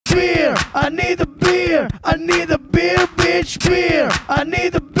I need the beer, I need the beer, bitch, beer. I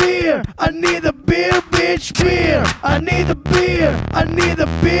need the beer, I need the beer, bitch, beer. I need the beer, I need the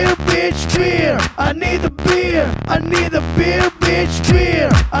beer, bitch, beer. I need the beer, I need the beer, bitch, beer.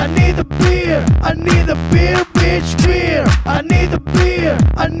 I need the beer, I need the beer, bitch, beer. I need the beer,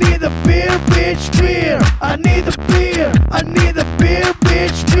 I need the beer, bitch, beer. I need the beer, I need the beer,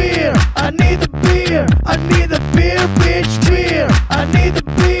 bitch, beer. I need the beer, I need the beer, bitch, beer. I need the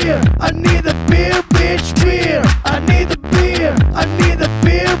beer, I need the beer, bitch, beer. I need the beer, I need the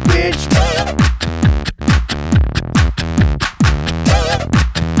beer, bitch.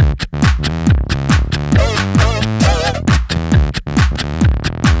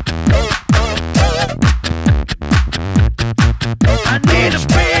 I need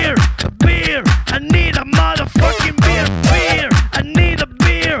a beer, I need a motherfucking beer, beer. I need a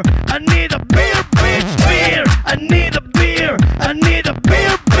beer, I need a beer, bitch, beer. I need a beer, I need a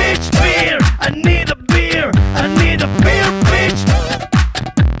beer, bitch, beer. I need a beer, I need a beer, bitch.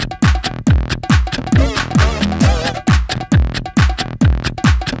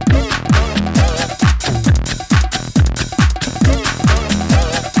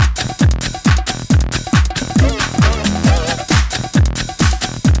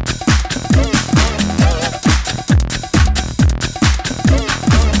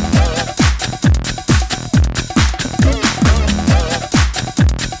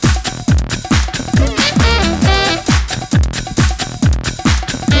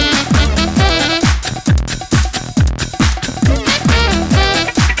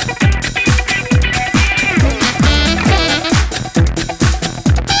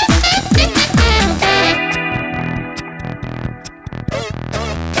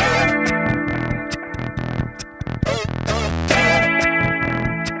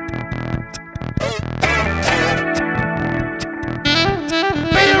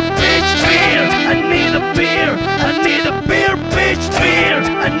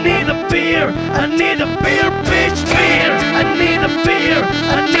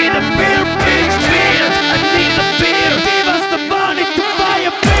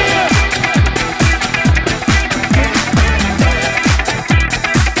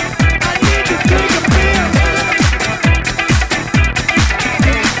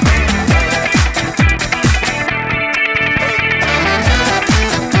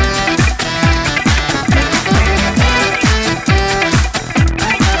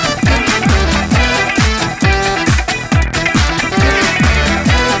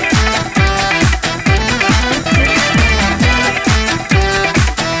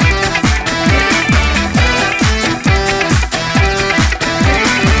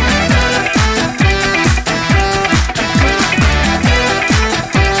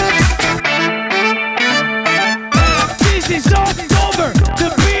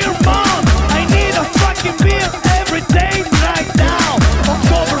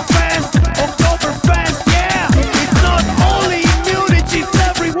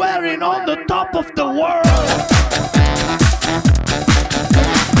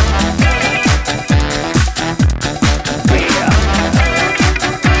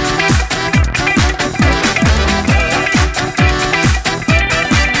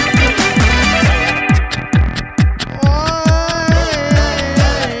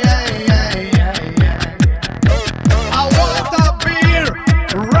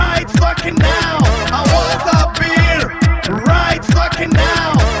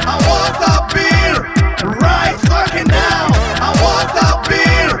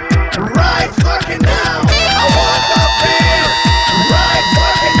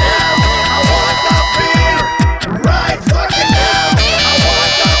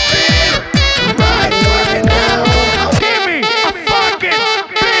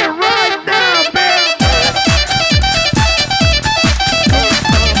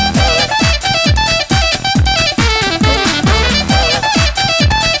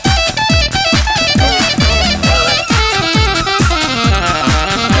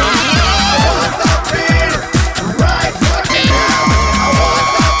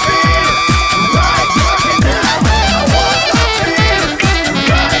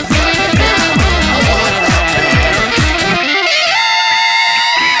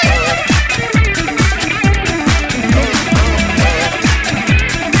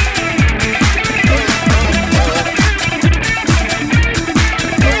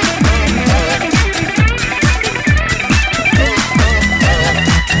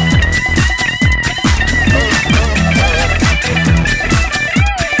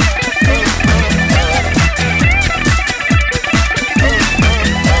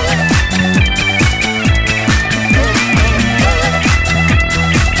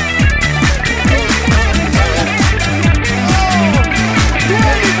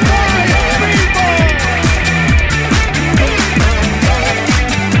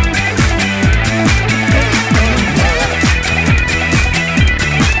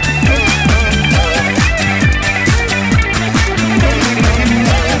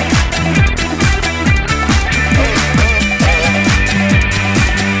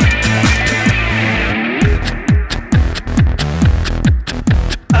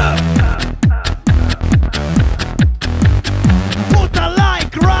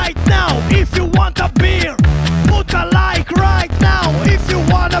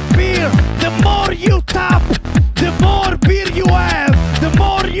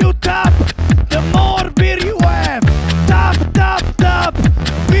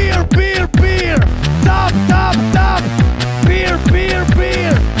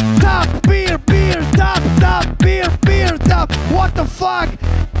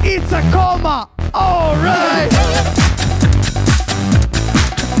 It's a coma. Alright.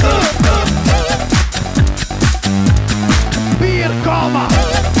 Beer coma.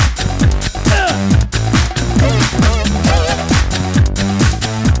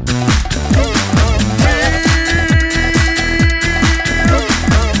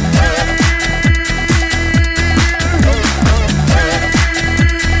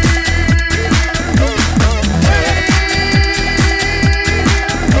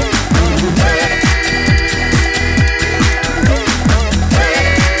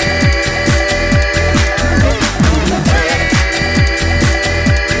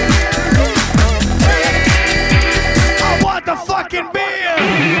 I want the fucking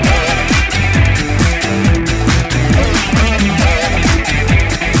beer.